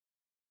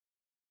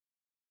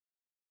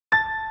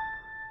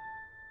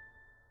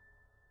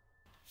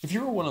If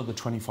you were one of the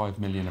 25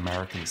 million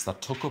Americans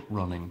that took up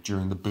running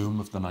during the boom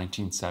of the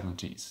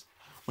 1970s,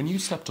 when you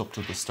stepped up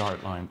to the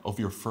start line of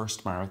your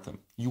first marathon,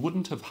 you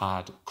wouldn't have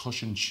had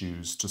cushioned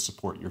shoes to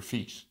support your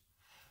feet.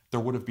 There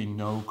would have been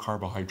no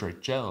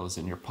carbohydrate gels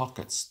in your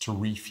pockets to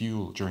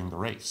refuel during the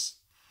race.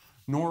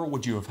 Nor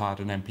would you have had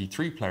an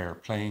MP3 player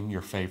playing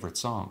your favourite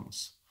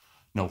songs.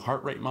 No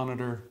heart rate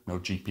monitor, no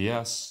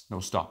GPS, no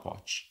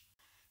stopwatch.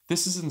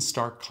 This is in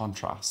stark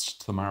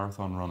contrast to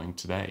marathon running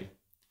today.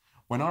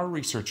 When our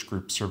research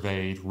group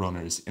surveyed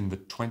runners in the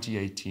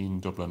 2018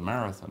 Dublin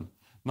Marathon,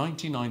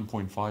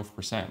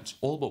 99.5%,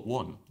 all but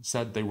one,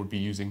 said they would be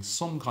using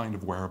some kind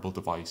of wearable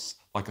device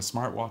like a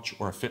smartwatch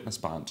or a fitness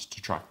band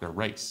to track their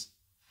race.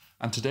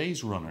 And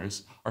today's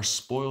runners are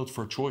spoiled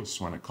for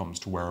choice when it comes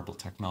to wearable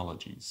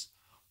technologies.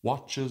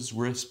 Watches,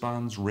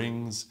 wristbands,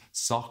 rings,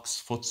 socks,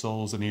 foot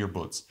soles and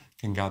earbuds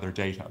can gather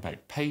data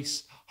about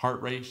pace,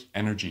 heart rate,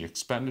 energy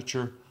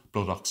expenditure,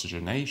 blood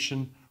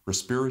oxygenation,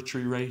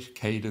 respiratory rate,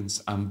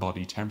 cadence, and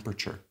body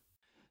temperature.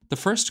 The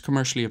first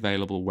commercially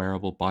available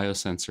wearable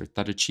biosensor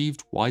that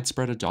achieved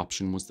widespread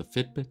adoption was the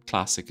Fitbit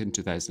Classic in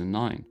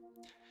 2009.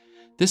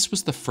 This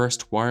was the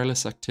first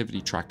wireless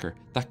activity tracker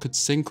that could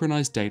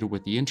synchronize data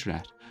with the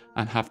internet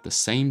and have the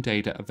same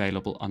data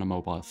available on a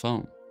mobile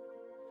phone.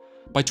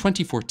 By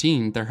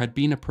 2014, there had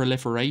been a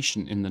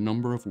proliferation in the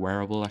number of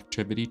wearable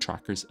activity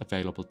trackers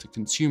available to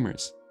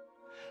consumers.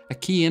 A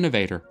key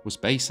innovator was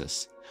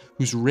Basis,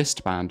 whose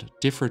wristband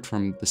differed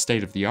from the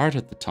state-of-the-art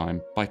at the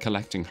time by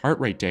collecting heart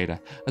rate data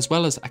as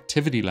well as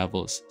activity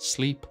levels,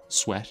 sleep,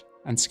 sweat,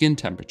 and skin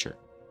temperature.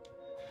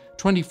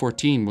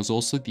 2014 was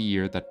also the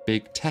year that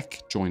big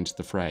tech joined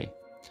the fray.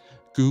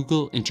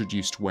 Google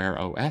introduced Wear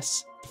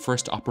OS, the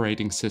first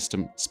operating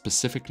system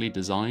specifically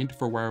designed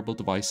for wearable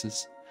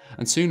devices,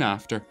 and soon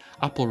after,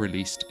 Apple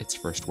released its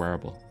first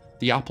wearable,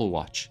 the Apple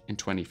Watch, in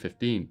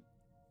 2015.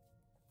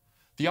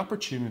 The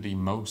opportunity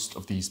most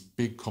of these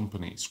big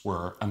companies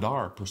were and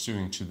are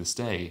pursuing to this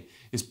day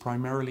is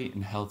primarily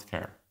in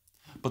healthcare.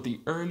 But the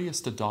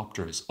earliest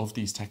adopters of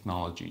these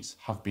technologies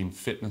have been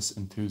fitness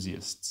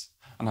enthusiasts,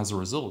 and as a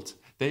result,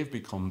 they've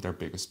become their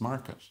biggest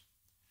market.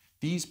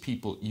 These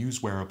people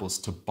use wearables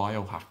to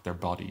biohack their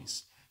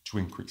bodies, to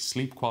increase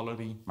sleep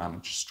quality,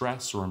 manage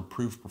stress, or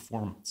improve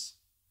performance.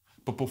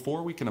 But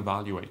before we can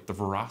evaluate the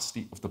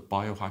veracity of the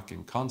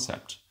biohacking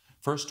concept,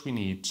 first we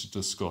need to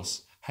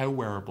discuss how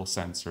wearable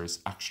sensors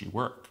actually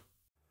work.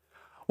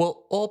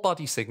 Well, all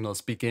body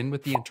signals begin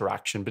with the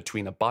interaction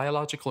between a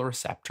biological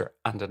receptor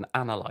and an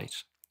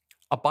analyte.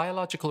 A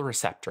biological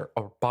receptor,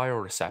 or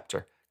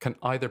bioreceptor, can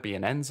either be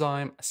an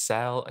enzyme, a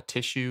cell, a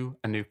tissue,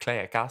 a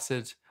nucleic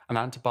acid, an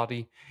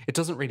antibody. It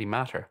doesn't really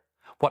matter.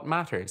 What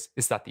matters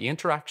is that the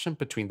interaction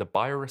between the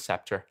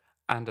bioreceptor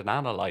and an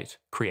analyte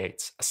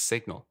creates a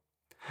signal.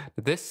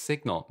 This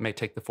signal may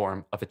take the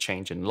form of a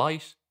change in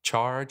light,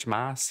 charge,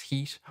 mass,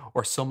 heat,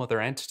 or some other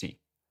entity.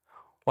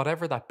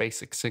 Whatever that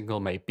basic signal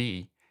may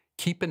be,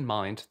 keep in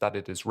mind that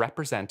it is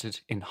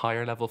represented in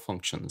higher level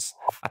functions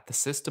at the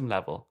system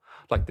level,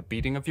 like the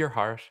beating of your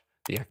heart,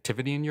 the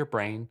activity in your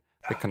brain,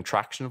 the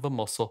contraction of a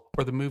muscle,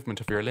 or the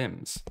movement of your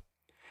limbs.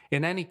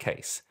 In any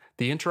case,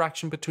 the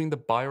interaction between the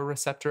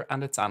bioreceptor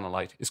and its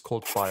analyte is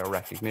called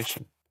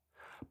biorecognition.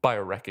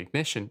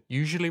 Biorecognition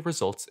usually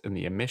results in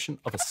the emission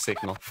of a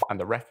signal, and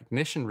the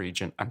recognition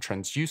region and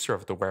transducer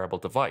of the wearable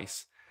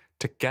device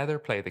together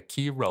play the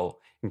key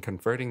role in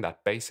converting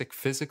that basic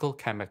physical,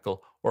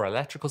 chemical, or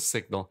electrical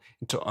signal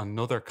into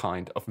another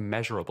kind of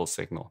measurable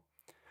signal.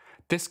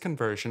 This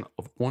conversion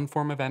of one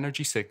form of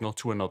energy signal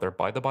to another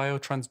by the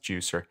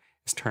biotransducer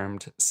is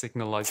termed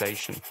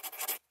signalization.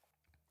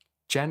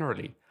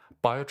 Generally,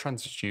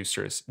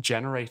 biotransducers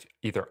generate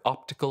either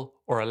optical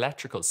or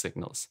electrical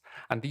signals,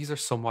 and these are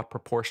somewhat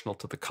proportional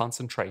to the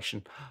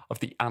concentration of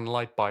the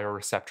analyte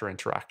bioreceptor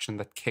interaction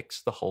that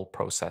kicks the whole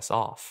process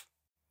off.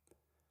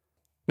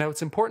 Now,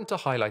 it's important to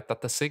highlight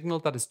that the signal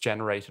that is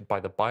generated by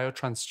the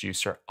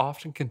biotransducer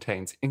often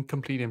contains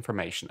incomplete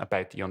information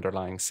about the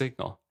underlying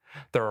signal.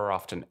 There are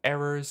often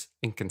errors,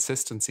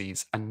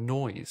 inconsistencies, and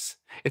noise.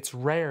 It's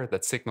rare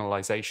that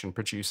signalization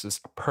produces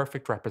a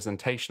perfect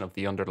representation of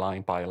the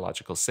underlying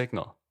biological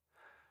signal.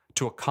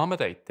 To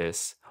accommodate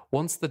this,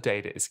 once the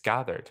data is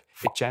gathered,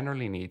 it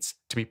generally needs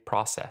to be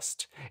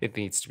processed. It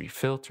needs to be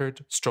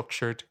filtered,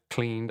 structured,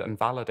 cleaned, and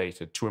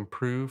validated to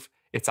improve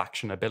its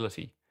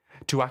actionability,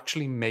 to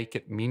actually make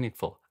it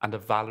meaningful and a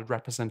valid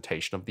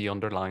representation of the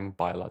underlying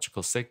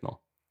biological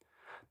signal.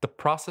 The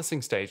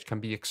processing stage can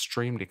be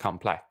extremely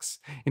complex.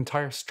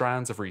 Entire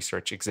strands of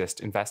research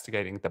exist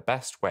investigating the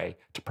best way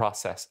to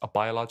process a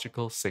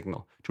biological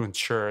signal to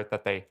ensure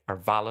that they are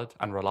valid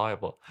and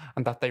reliable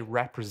and that they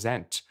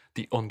represent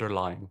the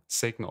underlying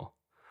signal.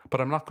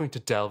 But I'm not going to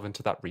delve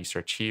into that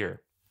research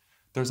here.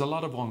 There's a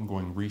lot of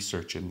ongoing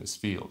research in this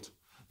field,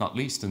 not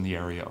least in the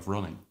area of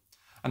running,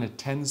 and it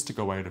tends to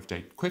go out of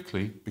date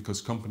quickly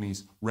because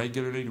companies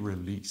regularly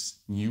release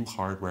new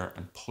hardware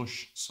and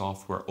push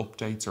software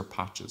updates or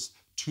patches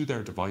to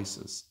their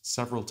devices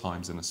several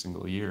times in a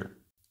single year.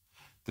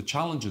 The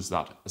challenge is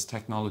that, as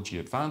technology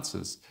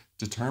advances,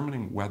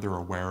 determining whether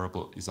a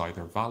wearable is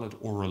either valid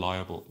or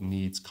reliable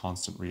needs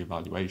constant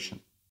reevaluation.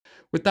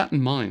 With that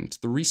in mind,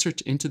 the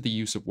research into the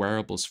use of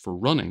wearables for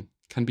running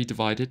can be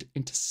divided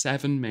into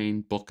 7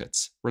 main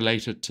buckets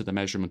related to the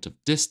measurement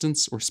of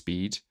distance or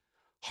speed,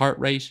 heart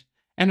rate,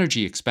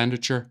 energy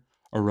expenditure,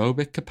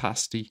 aerobic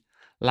capacity,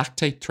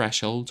 lactate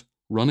threshold,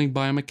 running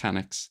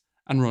biomechanics,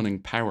 and running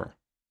power.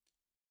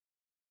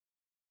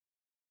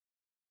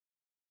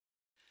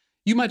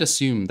 You might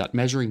assume that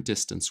measuring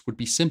distance would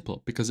be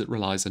simple because it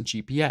relies on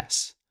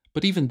GPS,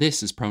 but even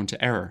this is prone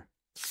to error.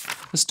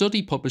 A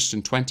study published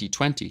in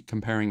 2020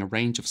 comparing a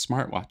range of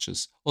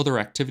smartwatches, other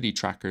activity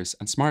trackers,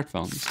 and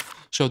smartphones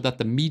showed that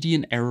the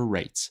median error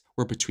rates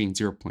were between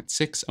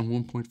 0.6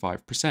 and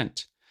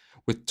 1.5%,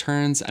 with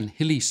turns and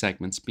hilly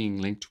segments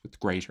being linked with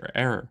greater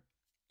error.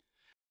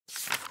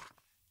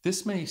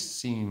 This may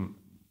seem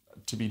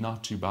to be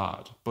not too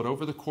bad, but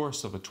over the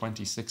course of a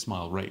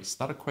 26-mile race,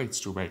 that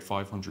equates to about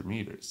 500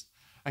 meters.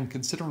 And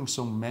considering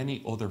so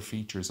many other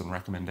features and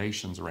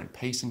recommendations around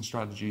pacing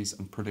strategies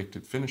and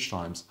predicted finish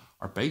times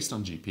are based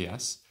on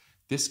GPS,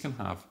 this can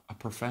have a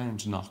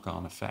profound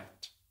knock-on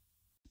effect.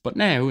 But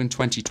now, in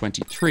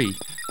 2023,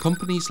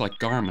 companies like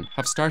Garmin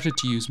have started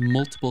to use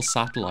multiple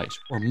satellite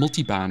or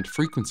multiband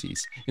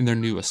frequencies in their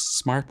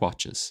newest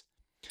smartwatches.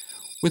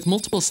 With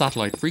multiple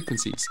satellite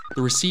frequencies,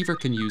 the receiver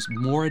can use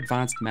more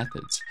advanced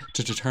methods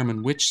to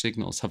determine which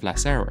signals have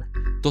less error,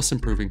 thus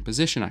improving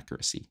position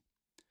accuracy.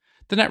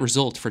 The net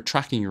result for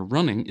tracking your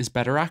running is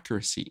better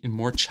accuracy in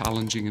more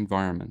challenging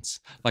environments,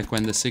 like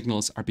when the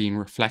signals are being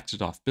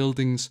reflected off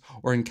buildings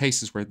or in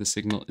cases where the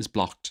signal is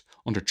blocked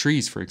under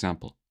trees, for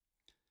example.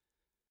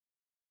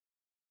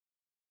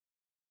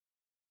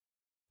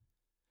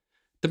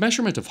 The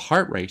measurement of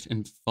heart rate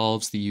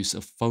involves the use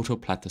of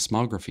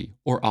photoplethysmography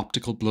or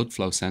optical blood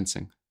flow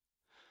sensing.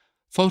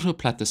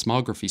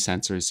 Photoplethysmography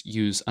sensors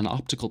use an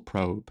optical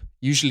probe,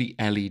 usually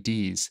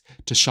LEDs,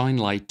 to shine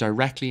light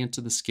directly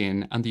into the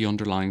skin and the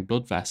underlying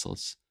blood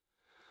vessels.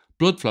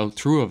 Blood flow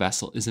through a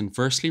vessel is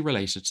inversely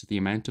related to the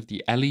amount of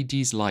the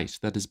LED's light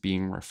that is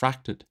being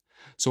refracted,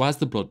 so as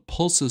the blood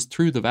pulses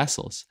through the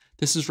vessels,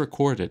 this is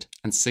recorded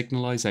and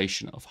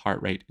signalization of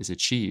heart rate is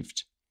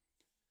achieved.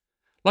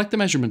 Like the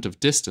measurement of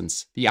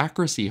distance, the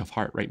accuracy of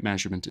heart rate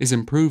measurement is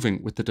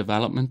improving with the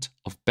development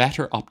of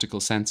better optical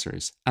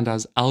sensors and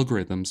as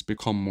algorithms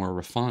become more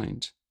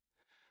refined.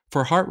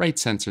 For heart rate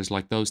sensors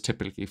like those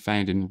typically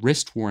found in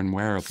wrist-worn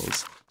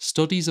wearables,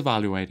 studies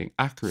evaluating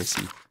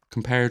accuracy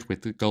compared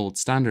with the gold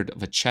standard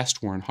of a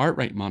chest-worn heart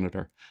rate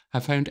monitor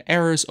have found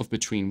errors of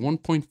between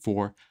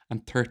 1.4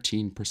 and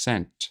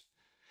 13%.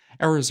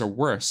 Errors are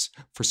worse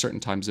for certain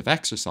types of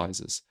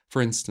exercises,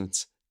 for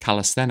instance,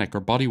 calisthenic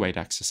or bodyweight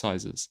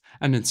exercises,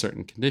 and in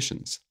certain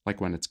conditions, like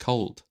when it's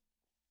cold.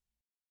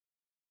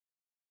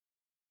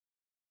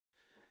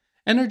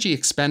 Energy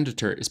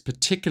expenditure is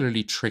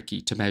particularly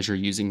tricky to measure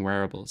using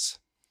wearables.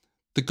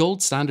 The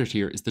gold standard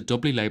here is the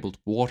doubly labelled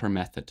water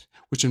method,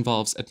 which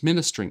involves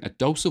administering a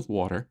dose of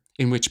water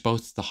in which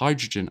both the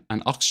hydrogen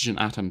and oxygen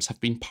atoms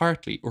have been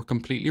partly or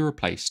completely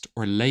replaced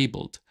or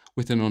labelled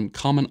with an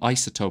uncommon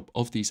isotope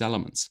of these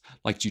elements,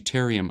 like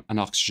deuterium and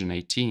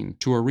oxygen-18,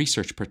 to a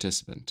research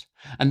participant,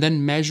 and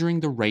then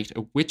measuring the rate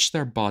at which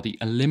their body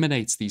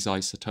eliminates these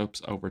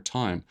isotopes over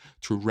time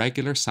through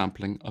regular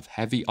sampling of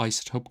heavy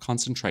isotope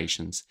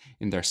concentrations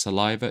in their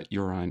saliva,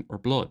 urine, or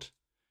blood.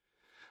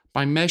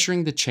 By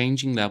measuring the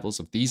changing levels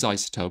of these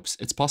isotopes,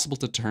 it's possible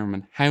to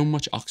determine how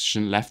much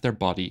oxygen left their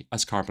body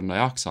as carbon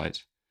dioxide.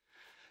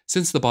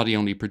 Since the body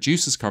only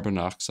produces carbon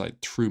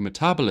dioxide through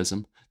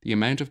metabolism, the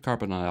amount of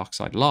carbon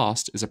dioxide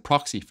lost is a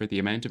proxy for the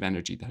amount of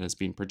energy that has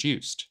been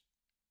produced.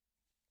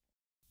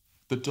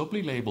 The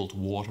doubly labelled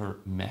water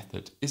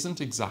method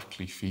isn't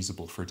exactly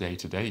feasible for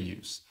day-to-day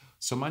use,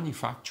 so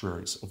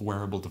manufacturers of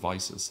wearable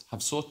devices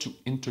have sought to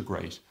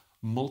integrate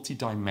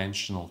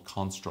multi-dimensional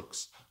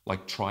constructs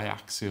like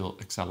triaxial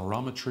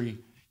accelerometry,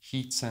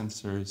 heat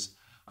sensors,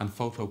 and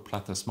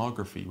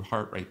photoplethysmography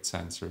heart rate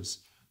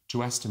sensors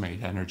to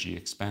estimate energy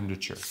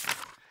expenditure.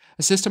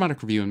 A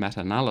systematic review and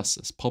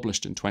meta-analysis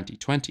published in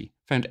 2020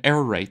 found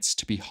error rates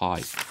to be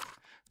high.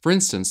 For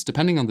instance,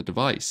 depending on the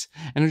device,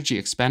 energy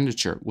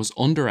expenditure was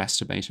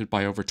underestimated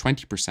by over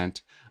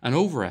 20% and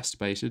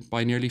overestimated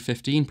by nearly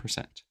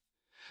 15%.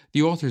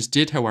 The authors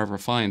did, however,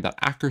 find that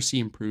accuracy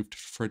improved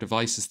for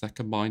devices that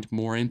combined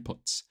more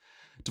inputs.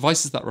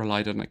 Devices that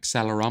relied on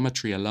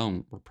accelerometry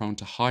alone were prone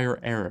to higher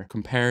error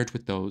compared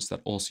with those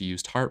that also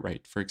used heart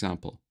rate, for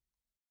example.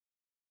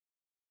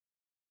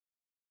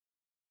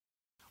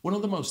 One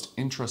of the most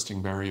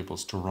interesting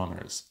variables to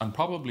runners, and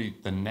probably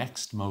the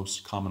next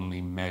most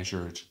commonly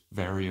measured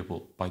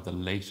variable by the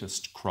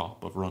latest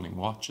crop of running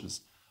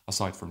watches,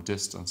 aside from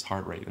distance,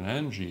 heart rate, and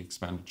energy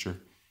expenditure,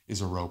 is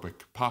aerobic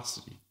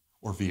capacity,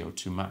 or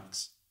VO2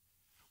 max.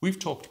 We've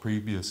talked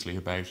previously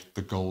about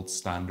the gold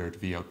standard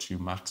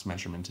VO2 max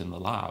measurement in the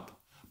lab,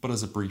 but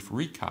as a brief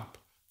recap,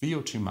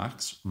 VO2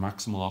 max,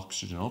 maximal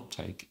oxygen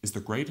uptake, is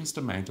the greatest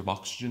amount of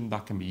oxygen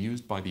that can be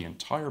used by the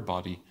entire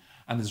body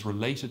and is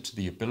related to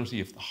the ability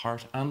of the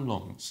heart and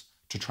lungs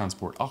to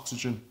transport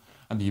oxygen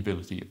and the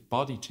ability of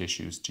body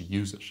tissues to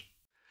use it.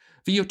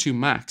 VO2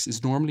 max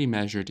is normally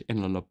measured in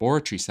a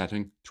laboratory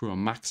setting through a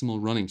maximal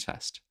running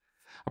test.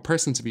 A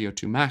person's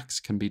VO2 max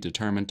can be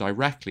determined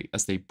directly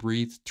as they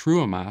breathe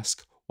through a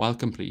mask while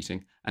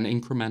completing an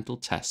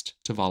incremental test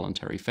to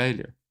voluntary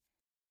failure.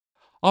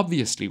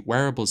 Obviously,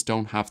 wearables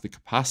don't have the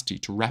capacity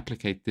to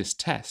replicate this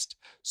test,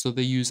 so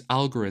they use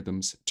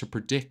algorithms to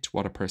predict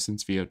what a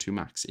person's VO2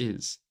 max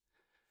is.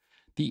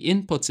 The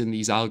inputs in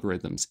these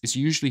algorithms is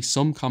usually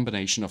some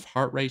combination of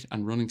heart rate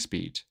and running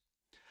speed.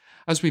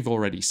 As we've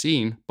already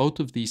seen, both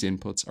of these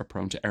inputs are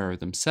prone to error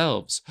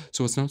themselves,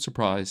 so it's no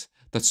surprise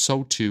that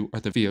so too are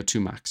the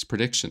VO2 max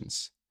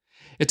predictions.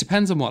 It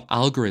depends on what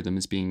algorithm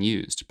is being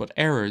used, but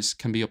errors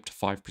can be up to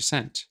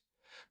 5%.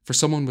 For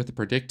someone with a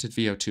predicted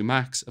VO2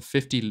 max of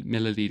 50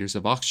 milliliters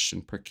of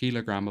oxygen per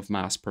kilogram of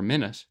mass per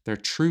minute, their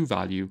true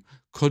value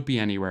could be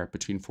anywhere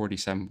between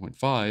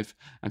 47.5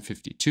 and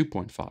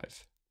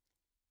 52.5.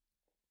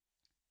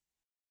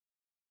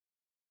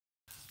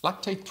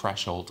 Lactate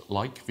threshold,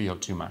 like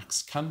VO2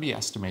 max, can be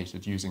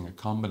estimated using a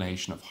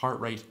combination of heart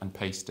rate and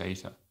pace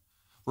data.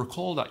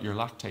 Recall that your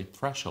lactate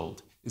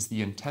threshold is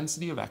the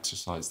intensity of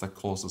exercise that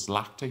causes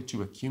lactate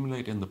to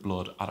accumulate in the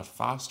blood at a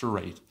faster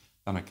rate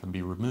than it can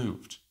be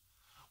removed.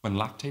 When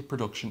lactate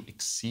production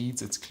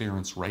exceeds its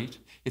clearance rate,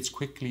 it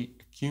quickly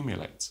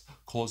accumulates,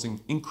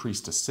 causing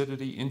increased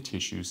acidity in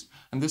tissues,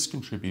 and this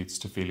contributes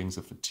to feelings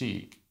of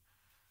fatigue.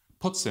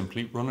 Put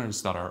simply,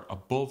 runners that are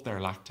above their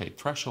lactate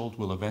threshold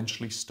will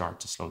eventually start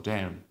to slow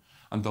down,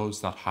 and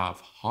those that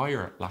have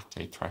higher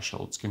lactate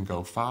thresholds can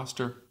go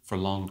faster for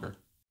longer.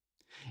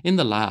 In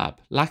the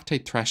lab,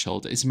 lactate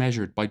threshold is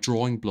measured by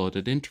drawing blood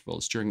at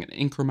intervals during an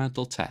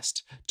incremental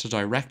test to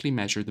directly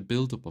measure the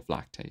buildup of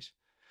lactate.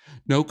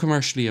 No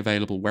commercially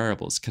available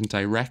wearables can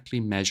directly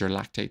measure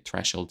lactate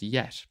threshold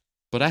yet,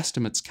 but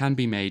estimates can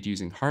be made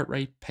using heart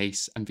rate,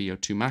 pace, and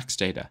VO2 max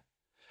data.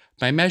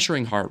 By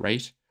measuring heart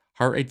rate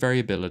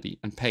variability,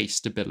 and pace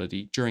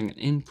stability during an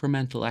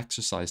incremental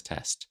exercise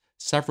test,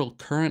 several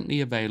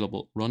currently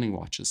available running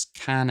watches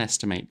can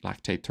estimate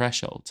lactate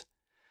threshold.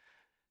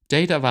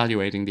 Data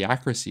evaluating the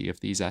accuracy of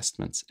these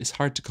estimates is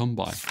hard to come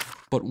by,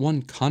 but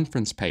one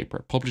conference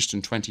paper published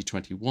in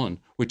 2021,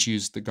 which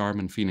used the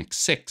Garmin Fenix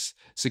 6,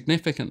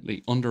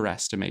 significantly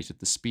underestimated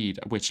the speed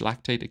at which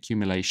lactate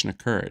accumulation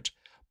occurred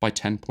by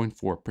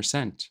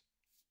 10.4%.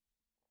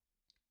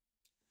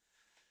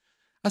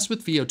 As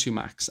with VO2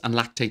 max and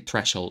lactate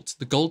thresholds,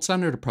 the gold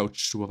standard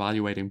approach to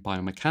evaluating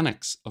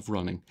biomechanics of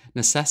running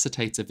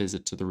necessitates a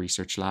visit to the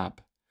research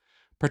lab.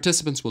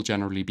 Participants will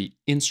generally be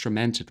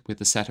instrumented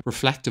with a set of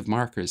reflective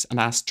markers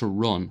and asked to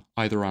run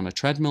either on a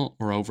treadmill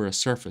or over a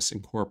surface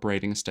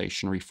incorporating a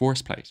stationary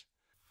force plate.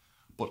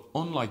 But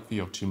unlike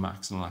VO2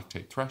 max and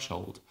lactate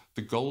threshold,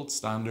 the gold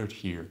standard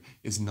here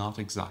is not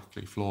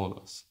exactly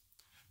flawless.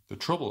 The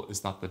trouble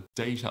is that the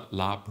data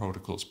lab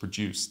protocols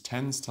produce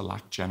tends to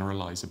lack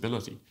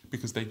generalizability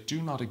because they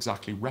do not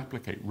exactly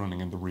replicate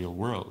running in the real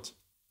world.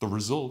 The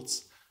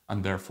results,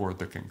 and therefore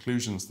the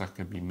conclusions that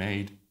can be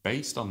made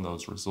based on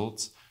those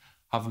results,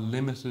 have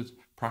limited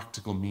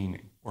practical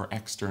meaning or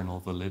external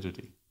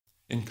validity.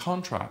 In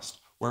contrast,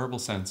 wearable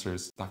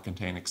sensors that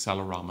contain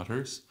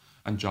accelerometers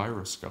and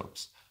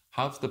gyroscopes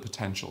have the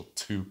potential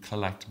to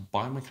collect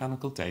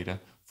biomechanical data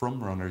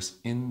from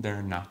runners in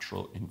their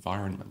natural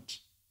environment.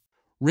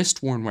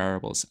 Wrist-worn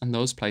wearables and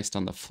those placed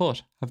on the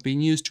foot have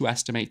been used to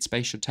estimate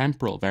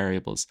spatiotemporal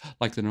variables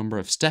like the number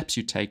of steps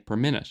you take per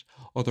minute,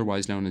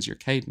 otherwise known as your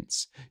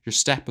cadence, your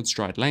step and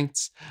stride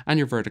lengths, and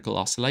your vertical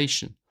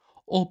oscillation,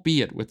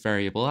 albeit with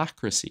variable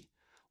accuracy.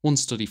 One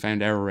study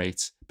found error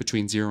rates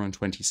between 0 and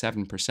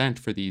 27%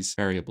 for these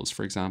variables,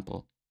 for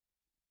example.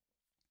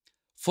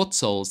 Foot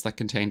soles that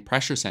contain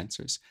pressure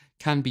sensors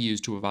can be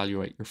used to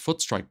evaluate your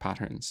foot strike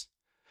patterns.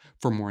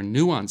 For more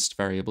nuanced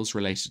variables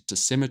related to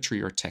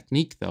symmetry or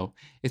technique, though,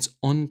 it's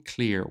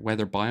unclear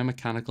whether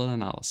biomechanical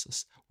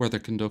analysis, whether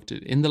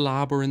conducted in the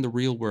lab or in the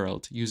real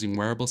world using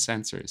wearable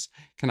sensors,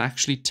 can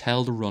actually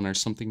tell the runner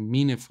something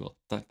meaningful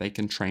that they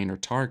can train or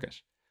target.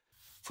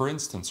 For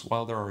instance,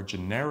 while there are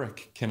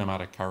generic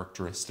kinematic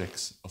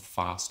characteristics of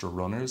faster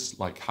runners,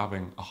 like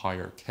having a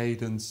higher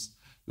cadence,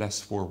 less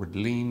forward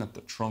lean at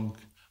the trunk,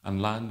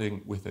 and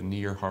landing with a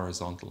near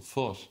horizontal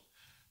foot,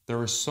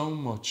 there is so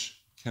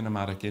much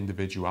kinematic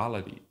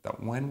individuality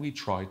that when we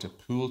try to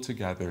pool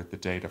together the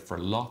data for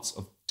lots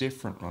of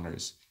different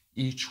runners,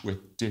 each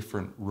with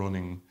different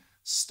running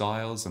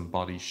styles and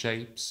body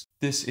shapes,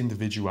 this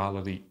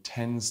individuality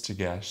tends to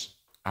get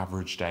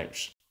averaged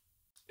out.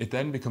 It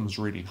then becomes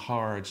really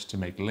hard to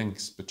make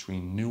links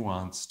between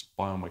nuanced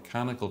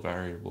biomechanical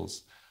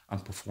variables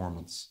and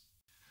performance.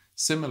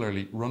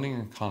 Similarly, running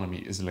economy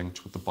is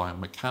linked with the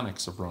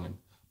biomechanics of running,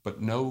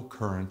 but no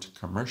current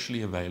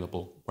commercially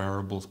available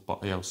wearable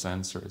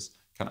biosensors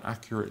can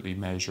accurately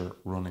measure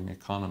running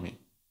economy.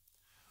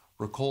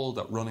 Recall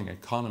that running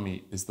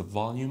economy is the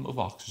volume of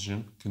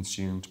oxygen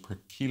consumed per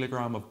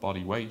kilogram of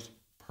body weight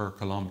per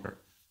kilometre.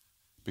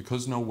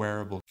 Because no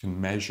wearable can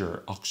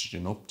measure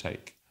oxygen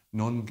uptake,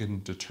 none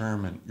can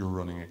determine your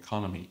running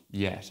economy,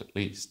 yet at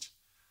least.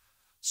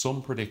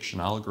 Some prediction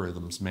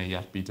algorithms may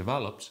yet be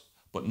developed,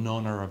 but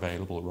none are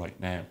available right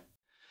now.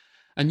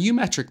 A new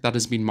metric that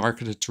has been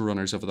marketed to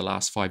runners over the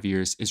last 5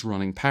 years is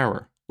running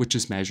power, which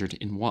is measured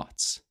in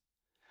watts.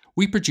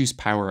 We produce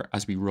power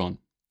as we run.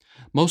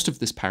 Most of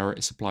this power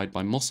is supplied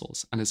by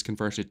muscles and is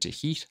converted to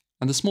heat,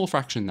 and the small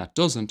fraction that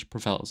doesn't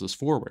propels us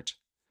forward.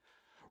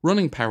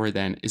 Running power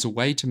then is a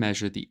way to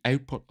measure the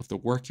output of the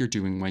work you're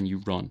doing when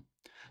you run.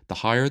 The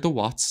higher the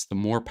watts, the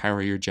more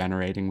power you're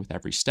generating with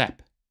every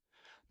step.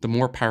 The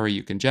more power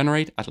you can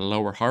generate at a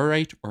lower heart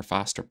rate or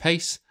faster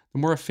pace, the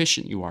more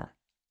efficient you are.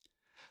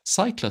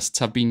 Cyclists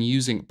have been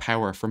using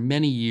power for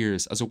many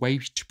years as a way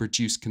to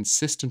produce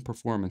consistent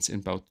performance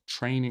in both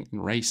training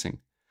and racing.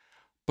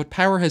 But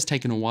power has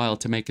taken a while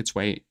to make its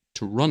way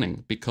to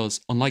running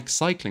because, unlike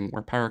cycling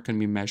where power can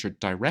be measured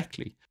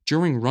directly,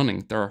 during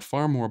running there are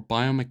far more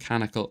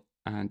biomechanical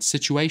and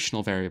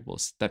situational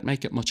variables that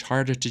make it much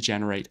harder to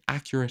generate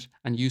accurate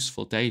and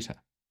useful data.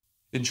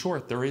 In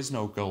short, there is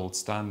no gold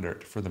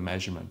standard for the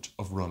measurement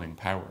of running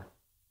power.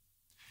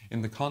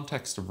 In the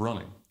context of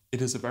running,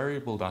 it is a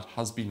variable that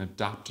has been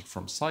adapted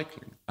from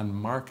cycling and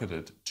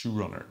marketed to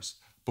runners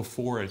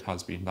before it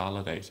has been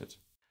validated.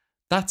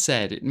 That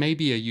said, it may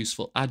be a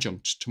useful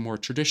adjunct to more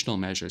traditional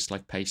measures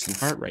like pace and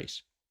heart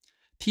rate.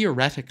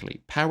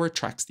 Theoretically, power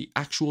tracks the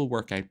actual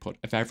work output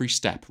of every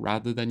step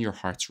rather than your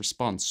heart's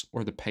response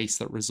or the pace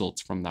that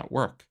results from that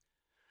work.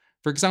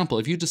 For example,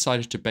 if you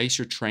decided to base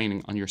your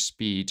training on your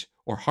speed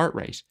or heart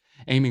rate,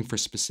 aiming for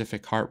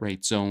specific heart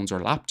rate zones or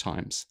lap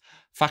times,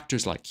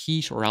 factors like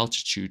heat or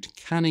altitude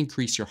can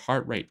increase your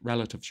heart rate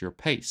relative to your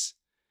pace.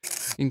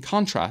 In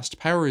contrast,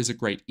 power is a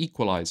great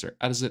equalizer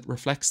as it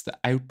reflects the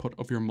output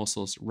of your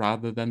muscles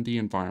rather than the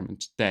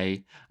environment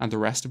they and the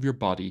rest of your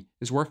body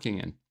is working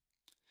in.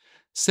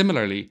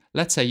 Similarly,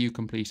 let's say you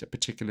complete a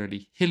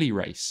particularly hilly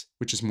race,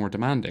 which is more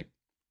demanding.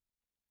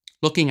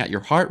 Looking at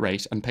your heart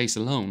rate and pace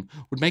alone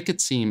would make it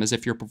seem as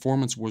if your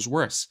performance was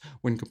worse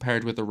when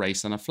compared with a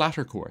race on a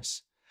flatter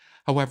course.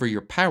 However,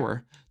 your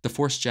power, the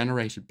force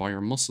generated by your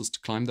muscles to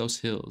climb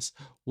those hills,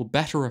 will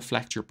better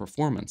reflect your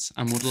performance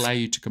and would allow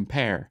you to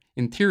compare,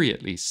 in theory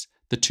at least,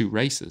 the two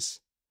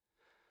races.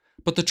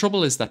 But the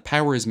trouble is that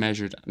power is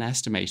measured and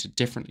estimated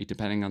differently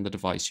depending on the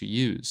device you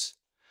use.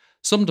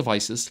 Some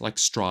devices, like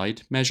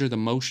stryd, measure the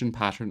motion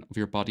pattern of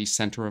your body's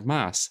centre of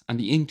mass and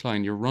the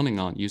incline you're running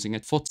on using a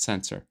foot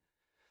sensor.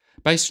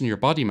 Based on your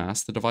body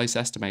mass, the device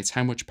estimates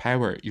how much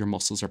power your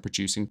muscles are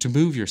producing to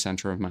move your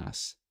centre of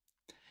mass.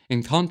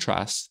 In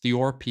contrast, the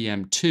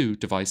RPM2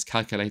 device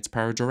calculates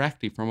power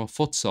directly from a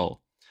foot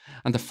sole,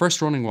 and the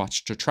first running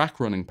watch to track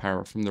running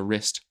power from the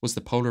wrist was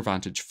the Polar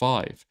Vantage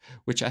 5,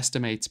 which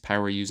estimates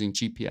power using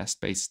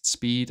GPS-based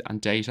speed and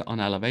data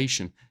on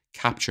elevation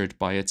captured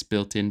by its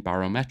built-in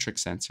barometric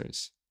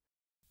sensors.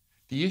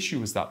 The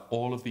issue is that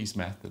all of these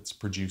methods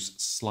produce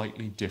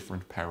slightly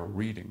different power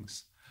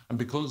readings, and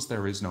because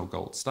there is no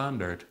gold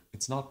standard,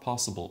 it's not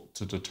possible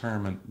to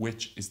determine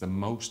which is the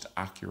most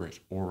accurate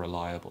or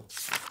reliable.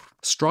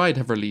 Stryd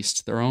have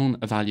released their own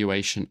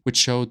evaluation which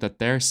showed that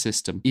their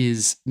system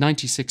is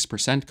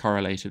 96%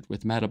 correlated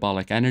with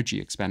metabolic energy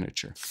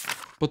expenditure.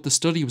 But the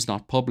study was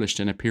not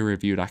published in a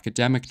peer-reviewed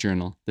academic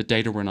journal, the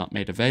data were not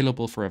made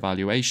available for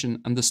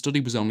evaluation, and the study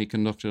was only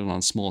conducted on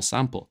a small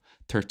sample,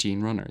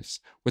 13 runners,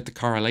 with the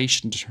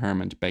correlation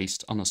determined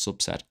based on a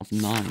subset of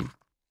 9.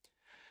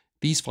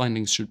 These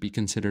findings should be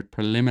considered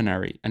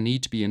preliminary and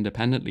need to be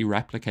independently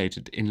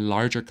replicated in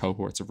larger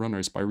cohorts of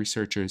runners by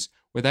researchers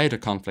without a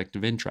conflict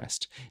of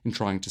interest in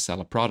trying to sell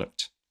a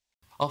product.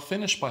 I'll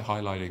finish by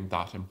highlighting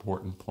that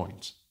important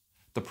point.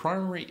 The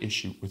primary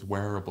issue with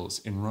wearables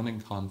in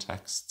running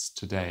contexts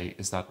today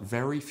is that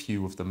very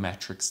few of the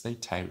metrics they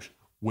tout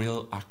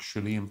will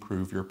actually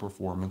improve your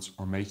performance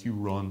or make you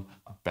run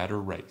a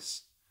better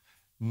race.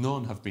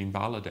 None have been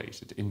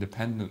validated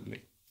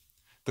independently.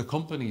 The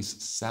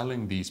companies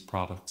selling these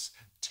products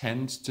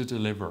tend to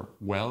deliver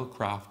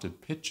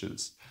well-crafted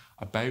pitches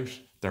about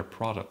their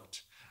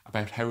product,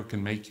 about how it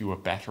can make you a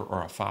better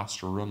or a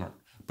faster runner,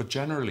 but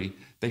generally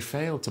they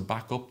fail to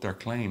back up their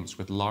claims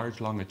with large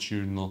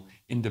longitudinal,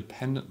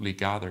 independently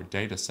gathered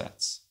data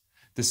sets.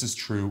 This is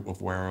true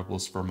of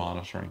wearables for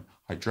monitoring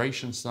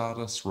hydration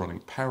status, running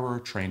power,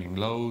 training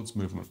loads,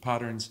 movement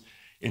patterns,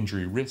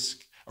 injury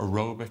risk,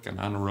 aerobic and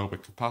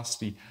anaerobic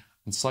capacity,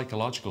 and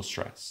psychological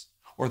stress,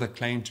 or that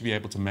claim to be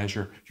able to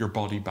measure your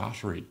body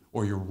battery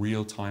or your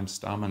real-time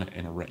stamina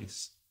in a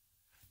race.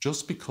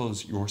 Just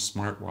because your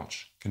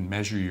smartwatch can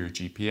measure your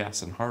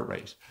GPS and heart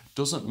rate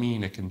doesn't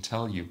mean it can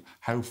tell you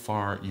how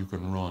far you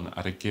can run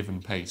at a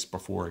given pace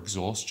before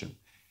exhaustion.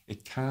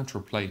 It can't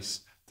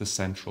replace the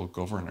central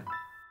governor.